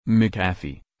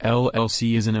McAfee,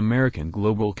 LLC is an American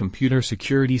global computer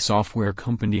security software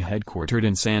company headquartered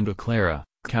in Santa Clara,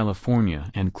 California,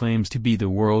 and claims to be the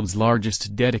world's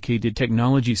largest dedicated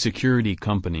technology security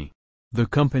company. The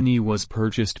company was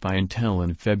purchased by Intel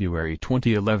in February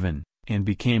 2011, and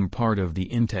became part of the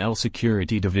Intel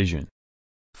Security Division.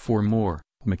 For more,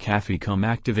 McAfee.com,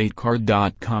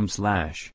 activatecard.com/.